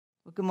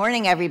Well, good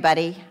morning,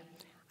 everybody.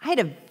 I had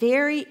a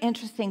very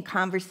interesting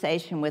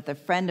conversation with a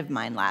friend of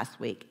mine last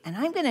week, and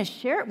I'm going to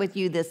share it with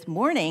you this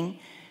morning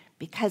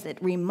because it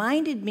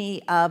reminded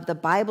me of the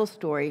Bible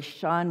story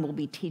Sean will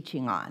be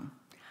teaching on.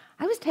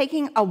 I was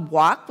taking a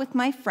walk with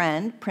my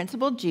friend,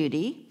 Principal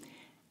Judy,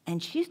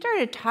 and she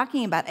started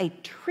talking about a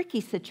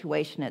tricky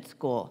situation at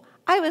school.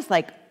 I was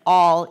like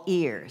all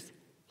ears.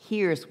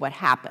 Here's what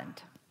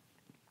happened.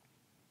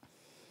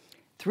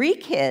 3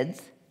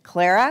 kids,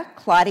 Clara,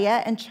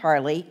 Claudia, and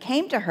Charlie,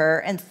 came to her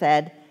and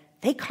said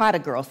they caught a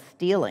girl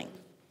stealing.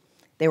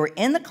 They were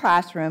in the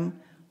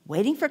classroom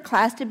waiting for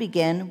class to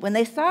begin when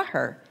they saw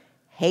her,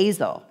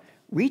 Hazel,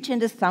 reach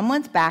into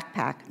someone's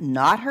backpack,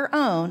 not her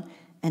own,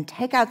 and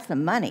take out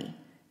some money.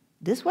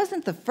 This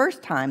wasn't the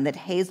first time that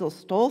Hazel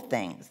stole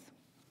things.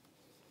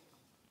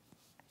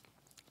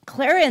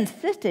 Clara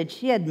insisted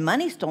she had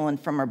money stolen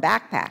from her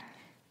backpack,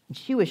 and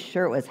she was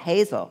sure it was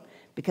Hazel,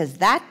 because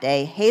that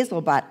day Hazel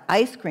bought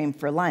ice cream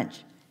for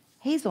lunch.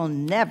 Hazel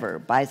never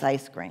buys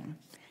ice cream.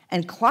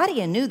 And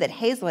Claudia knew that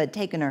Hazel had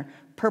taken her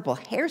purple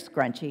hair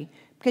scrunchie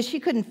because she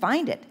couldn't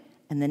find it.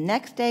 And the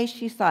next day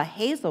she saw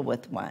Hazel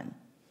with one.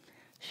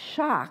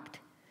 Shocked,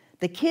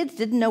 the kids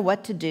didn't know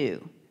what to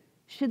do.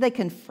 Should they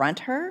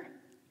confront her?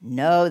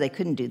 No, they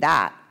couldn't do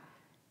that.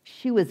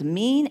 She was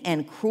mean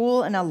and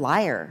cruel and a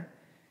liar.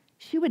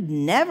 She would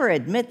never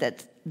admit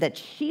that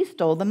she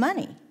stole the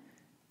money.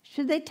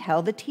 Should they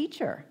tell the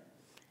teacher?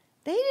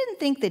 They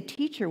didn't think the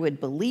teacher would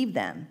believe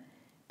them,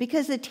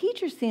 because the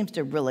teacher seems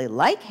to really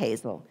like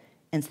Hazel,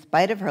 in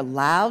spite of her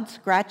loud,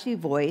 scratchy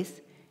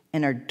voice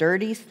and her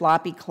dirty,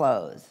 sloppy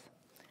clothes.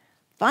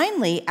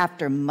 Finally,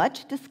 after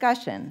much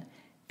discussion,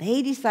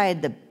 they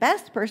decided the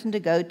best person to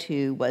go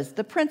to was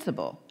the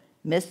principal,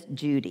 Miss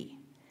Judy.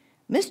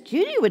 Miss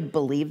Judy would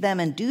believe them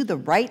and do the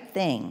right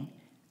thing.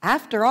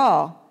 After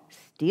all,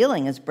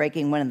 stealing is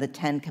breaking one of the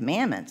 10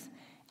 Commandments,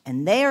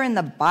 and they are in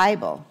the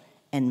Bible,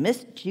 and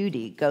Miss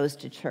Judy goes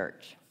to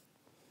church.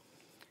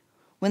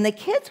 When the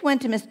kids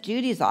went to Miss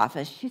Judy's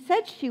office, she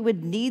said she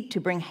would need to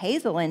bring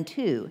Hazel in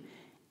too,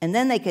 and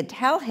then they could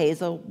tell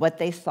Hazel what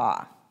they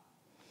saw.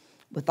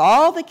 With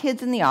all the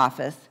kids in the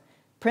office,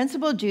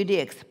 Principal Judy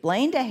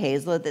explained to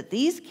Hazel that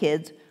these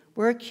kids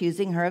were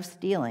accusing her of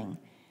stealing.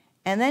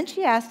 And then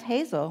she asked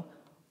Hazel,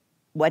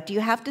 "What do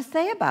you have to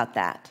say about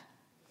that?"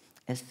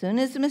 As soon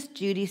as Miss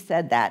Judy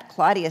said that,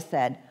 Claudia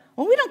said,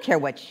 "Well, we don't care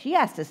what she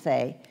has to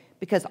say,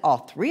 because all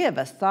 3 of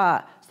us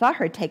saw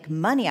her take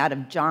money out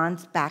of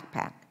John's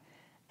backpack."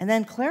 And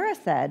then Clara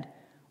said,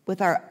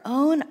 "With our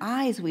own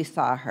eyes we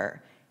saw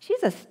her.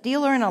 She's a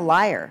stealer and a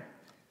liar.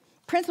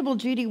 Principal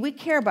Judy, we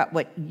care about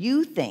what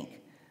you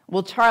think."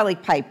 Well, Charlie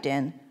piped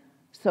in,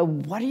 "So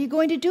what are you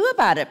going to do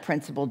about it,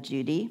 Principal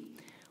Judy?"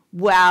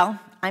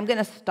 Well, I'm going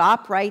to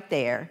stop right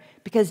there,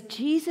 because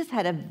Jesus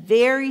had a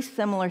very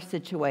similar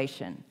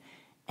situation.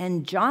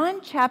 In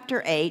John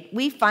chapter 8,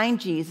 we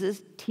find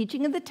Jesus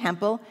teaching in the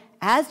temple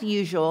as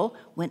usual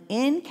when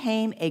in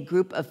came a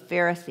group of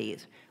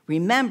Pharisees.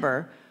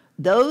 Remember,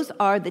 those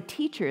are the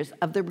teachers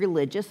of the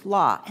religious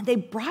law, and they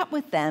brought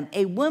with them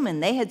a woman.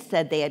 They had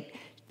said they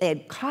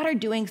had caught her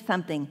doing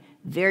something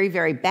very,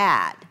 very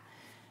bad.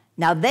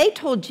 Now, they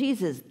told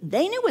Jesus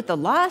they knew what the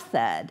law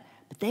said,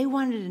 but they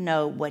wanted to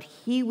know what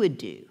he would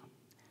do.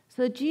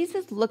 So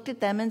Jesus looked at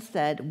them and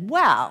said,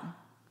 "Well,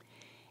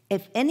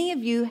 if any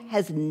of you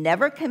has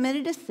never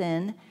committed a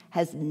sin,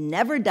 has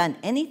never done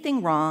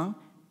anything wrong,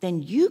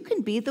 then you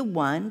can be the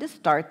one to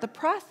start the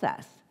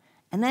process."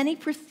 And then he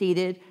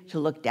proceeded to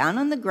look down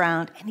on the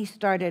ground, and he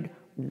started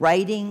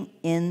writing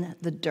in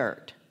the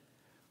dirt.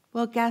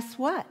 Well, guess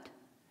what?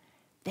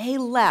 They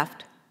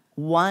left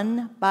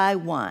one by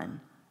one.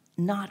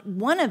 Not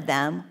one of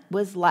them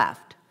was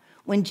left.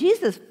 When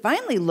Jesus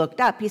finally looked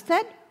up, he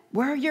said,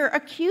 "Where are your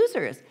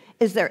accusers?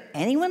 Is there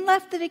anyone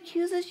left that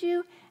accuses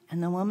you?"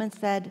 And the woman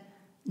said,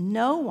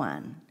 "No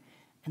one."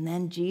 And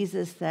then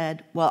Jesus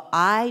said, "Well,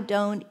 I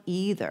don't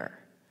either.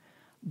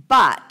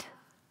 But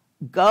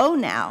go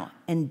now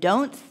and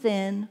don't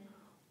sin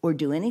or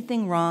do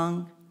anything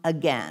wrong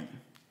again."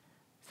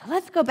 So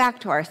let's go back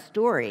to our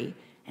story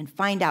and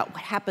find out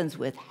what happens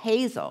with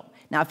Hazel.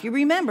 Now, if you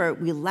remember,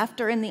 we left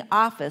her in the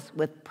office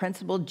with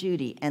Principal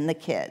Judy and the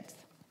kids.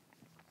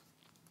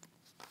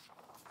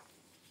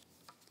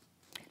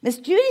 Miss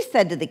Judy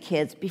said to the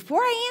kids,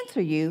 "Before I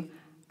answer you,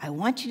 I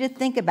want you to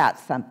think about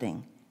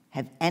something.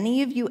 Have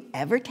any of you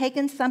ever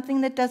taken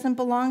something that doesn't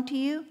belong to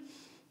you?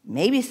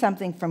 Maybe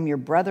something from your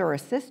brother or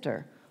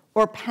sister,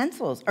 or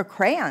pencils or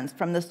crayons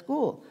from the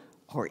school,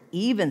 or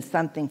even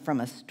something from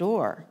a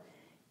store.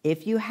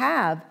 If you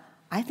have,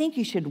 I think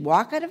you should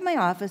walk out of my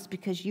office,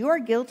 because you are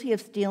guilty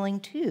of stealing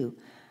too.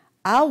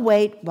 I'll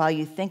wait while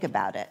you think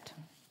about it."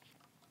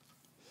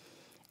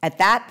 At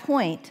that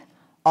point,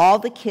 all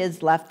the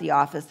kids left the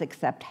office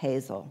except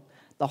Hazel.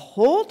 The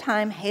whole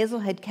time,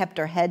 Hazel had kept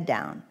her head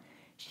down.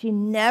 She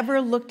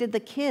never looked at the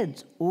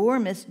kids or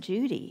Miss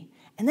Judy.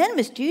 And then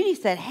Miss Judy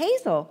said,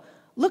 "Hazel,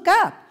 look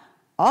up.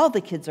 All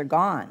the kids are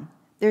gone.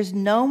 There's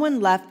no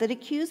one left that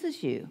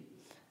accuses you."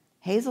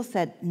 Hazel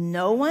said,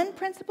 "No one,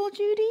 Principal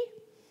Judy?"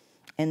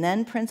 And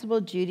then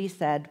Principal Judy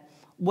said,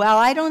 "Well,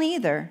 I don't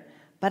either,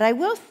 but I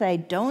will say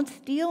don't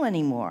steal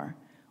anymore.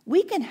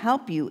 We can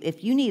help you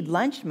if you need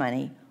lunch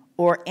money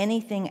or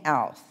anything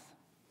else."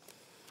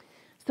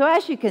 So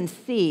as you can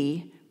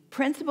see,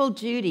 Principal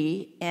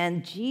Judy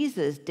and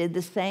Jesus did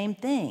the same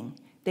thing.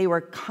 They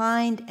were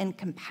kind and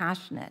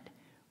compassionate.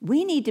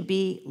 We need to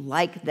be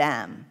like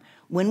them.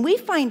 When we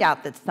find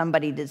out that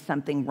somebody did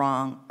something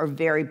wrong or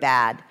very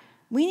bad,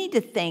 we need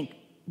to think,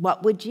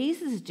 what would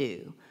Jesus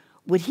do?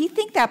 Would he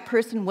think that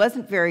person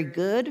wasn't very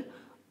good?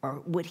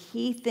 Or would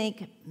he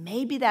think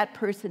maybe that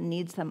person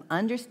needs some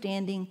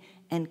understanding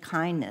and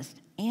kindness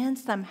and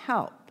some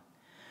help?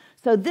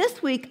 So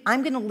this week,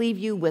 I'm going to leave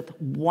you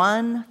with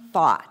one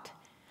thought.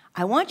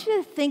 I want you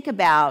to think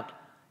about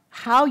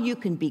how you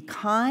can be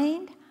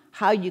kind,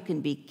 how you can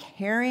be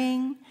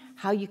caring,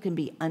 how you can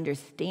be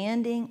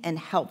understanding and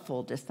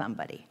helpful to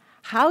somebody.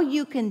 How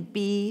you can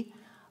be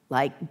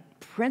like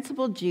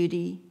Principal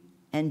Judy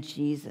and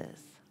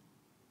Jesus.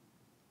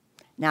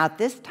 Now at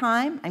this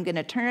time, I'm going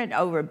to turn it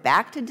over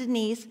back to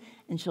Denise,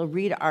 and she'll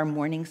read our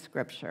morning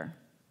scripture.